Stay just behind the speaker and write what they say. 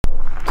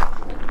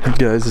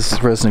Hey guys, this is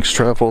Rezniks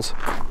Travels.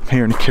 I'm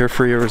here in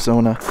Carefree,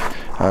 Arizona.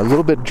 A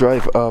little bit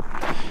drive up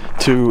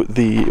to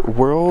the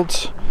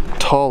world's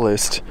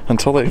tallest,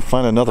 until they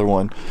find another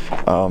one,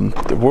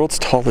 the world's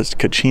tallest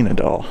Kachina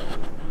doll.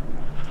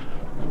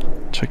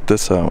 Check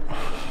this out.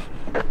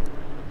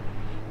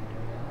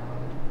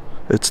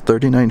 It's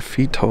 39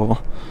 feet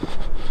tall.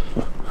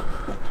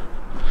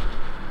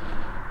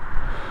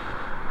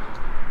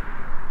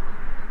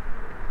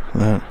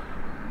 That.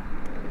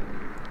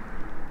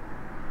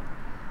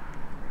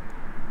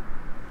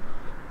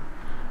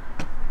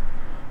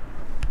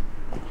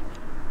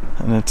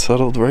 And it's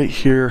settled right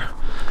here,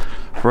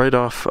 right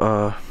off,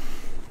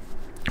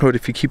 what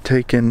if you keep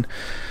taking,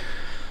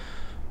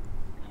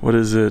 what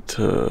is it,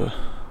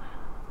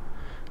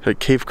 at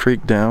Cave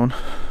Creek down,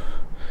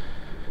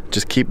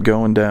 just keep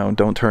going down,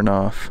 don't turn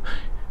off,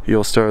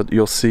 you'll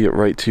see it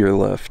right to your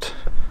left,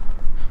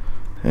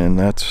 and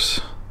that's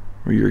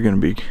where you're going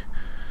to be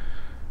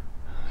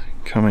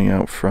coming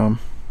out from,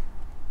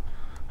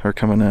 or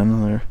coming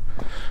in there.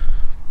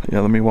 Yeah,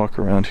 let me walk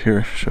around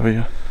here, show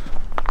you.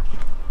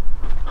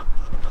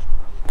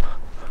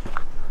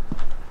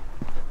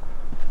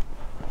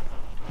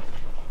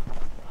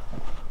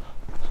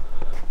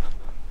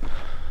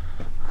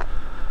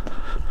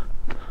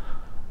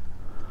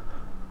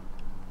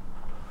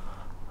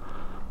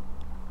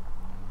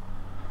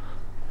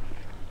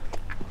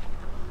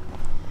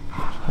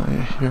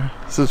 Here.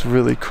 This is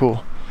really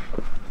cool,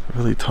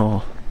 really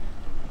tall.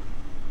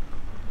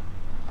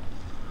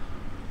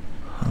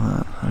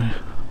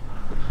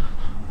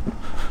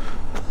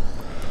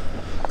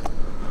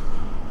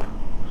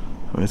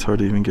 It's hard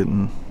to even get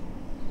in.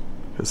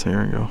 Because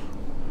here we go.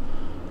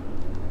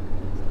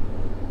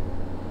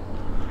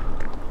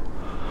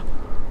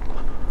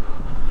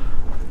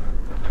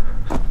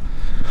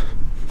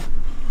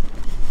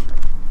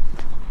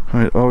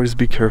 Alright, always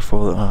be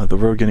careful. The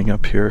road getting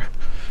up here,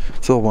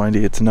 it's a little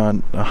windy. It's not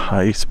a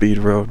high-speed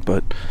road,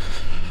 but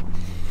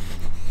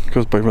it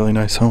goes by really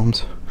nice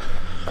homes.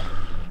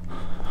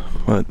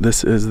 But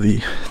this is the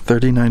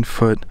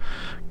 39-foot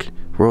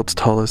world's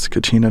tallest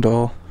Kachina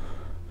doll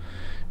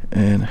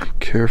in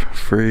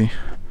Carefree,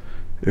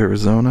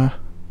 Arizona.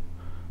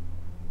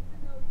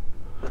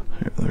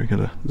 Here, we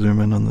gotta zoom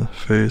in on the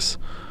face.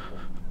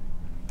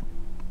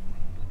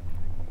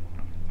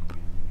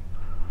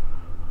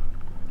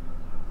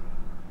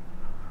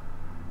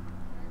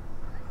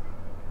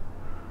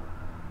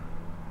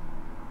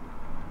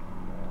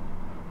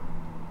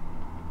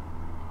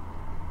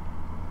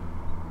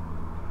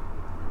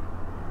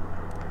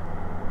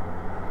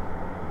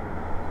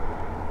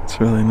 It's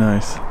really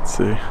nice. Let's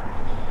see if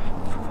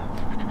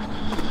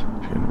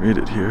you can read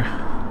it here.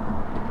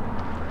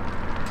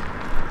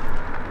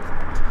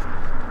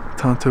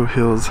 Tonto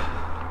Hills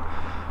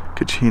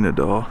Kachina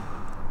doll.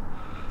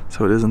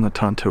 So it is in the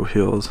Tonto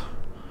Hills,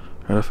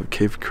 right off of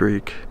Cave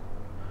Creek.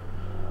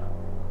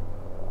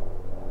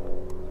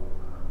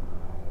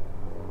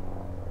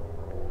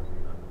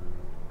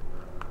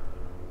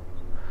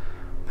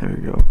 There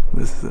we go.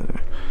 This is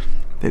a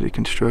date of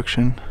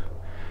construction,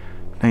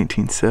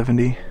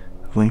 1970.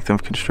 Length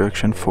of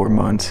construction 4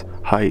 months,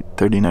 height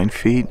 39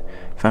 feet,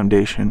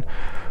 foundation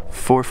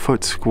 4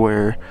 foot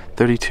square,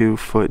 32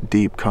 foot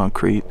deep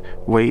concrete,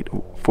 weight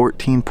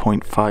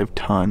 14.5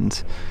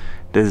 tons.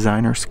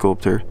 Designer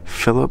sculptor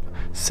Philip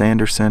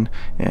Sanderson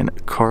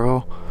and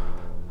Carl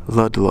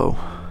Ludlow.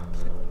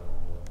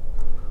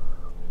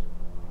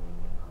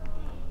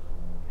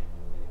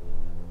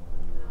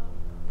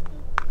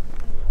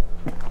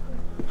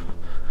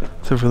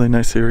 It's a really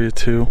nice area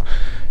too.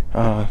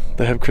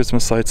 They have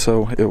Christmas lights,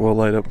 so it will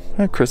light up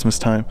at Christmas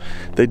time.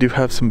 They do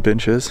have some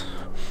benches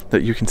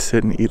that you can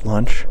sit and eat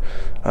lunch.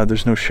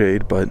 There's no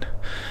shade, but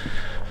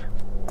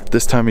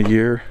this time of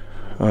year,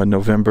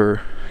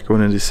 November,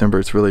 going into December,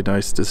 it's really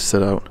nice to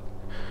sit out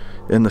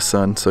in the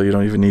sun, so you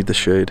don't even need the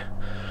shade.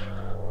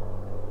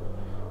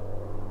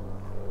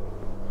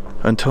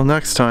 Until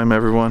next time,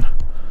 everyone,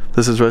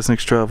 this is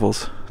Rezniks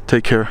Travels.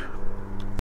 Take care.